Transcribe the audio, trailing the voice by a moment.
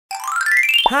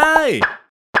Hi!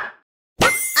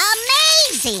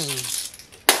 Amazing!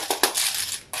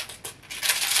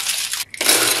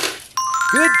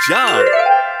 Good job!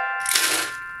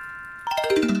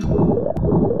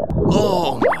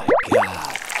 Oh my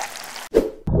God!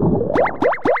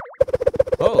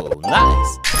 Oh,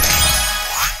 nice!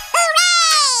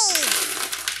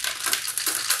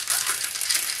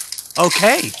 Hooray!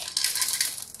 Okay!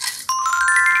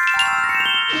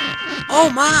 Oh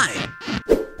my!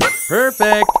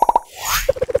 Perfect!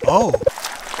 Oh!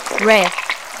 Red.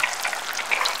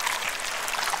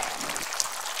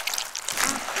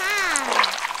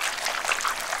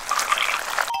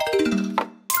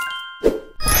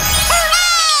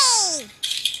 Hooray!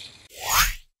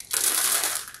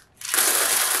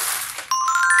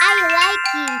 I like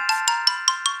it.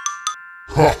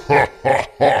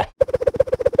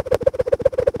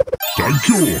 Thank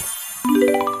you.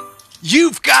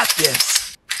 You've got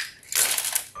this!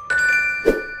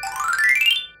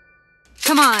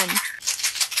 Come on.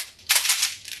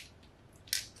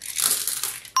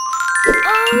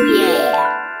 Oh,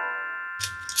 yeah.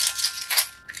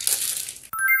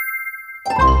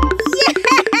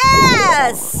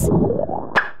 Yes!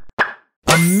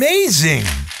 Amazing.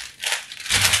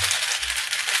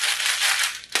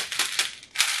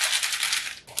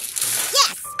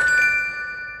 Yes!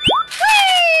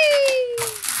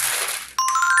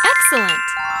 Excellent.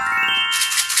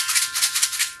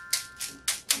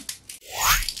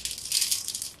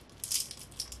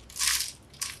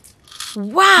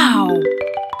 Wow.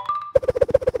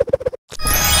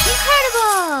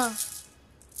 Incredible!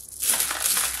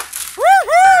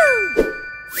 Woohoo!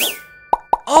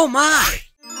 Oh my!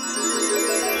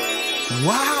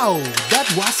 Wow, that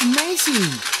was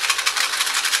amazing.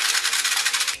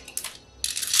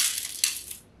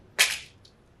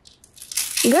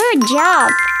 Good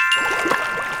job!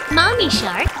 Mommy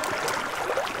Shark.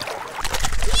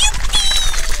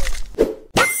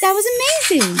 That was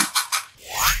amazing!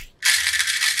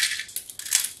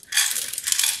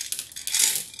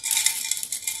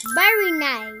 Very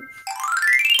nice.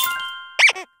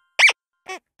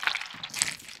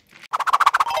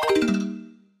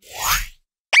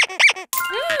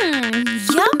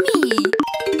 Yummy.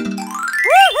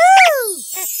 Woohoo!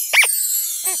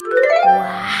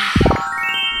 Wow.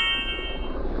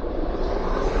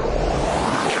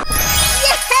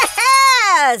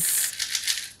 Yes!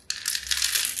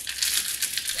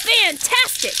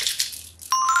 Fantastic.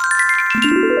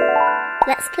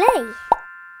 Let's play.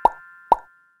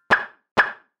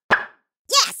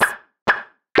 Yes!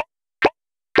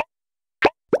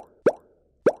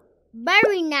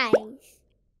 Very nice.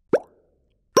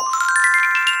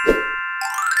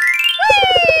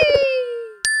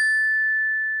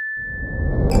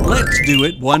 Let's do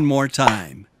it one more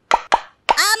time.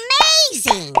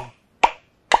 Amazing!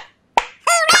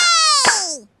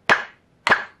 Hooray!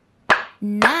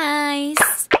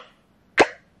 Nice.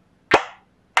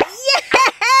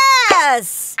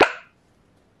 Yes!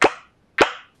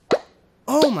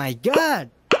 Oh my God!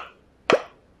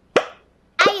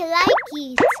 I like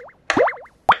it.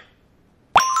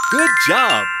 Good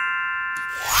job!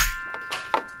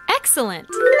 Excellent.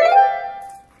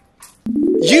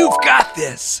 You've got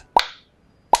this!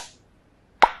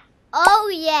 Oh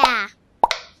yeah!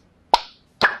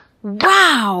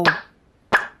 Wow.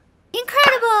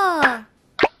 Incredible!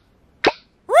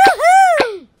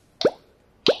 Woohoo!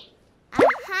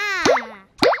 Aha!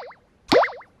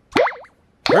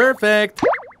 Perfect!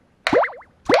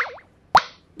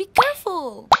 Be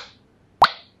careful.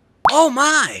 Oh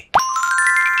my!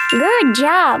 Good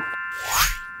job!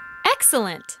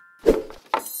 Excellent.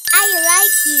 I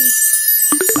like it.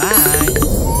 Bye!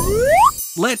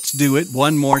 Let's do it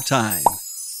one more time.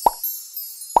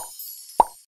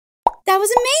 That was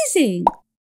amazing!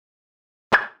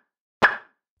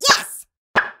 Yes!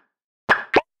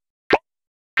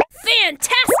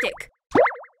 Fantastic.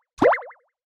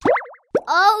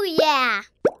 Oh yeah!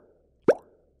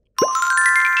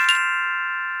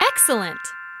 Excellent.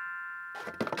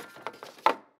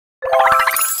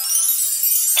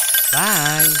 Bye.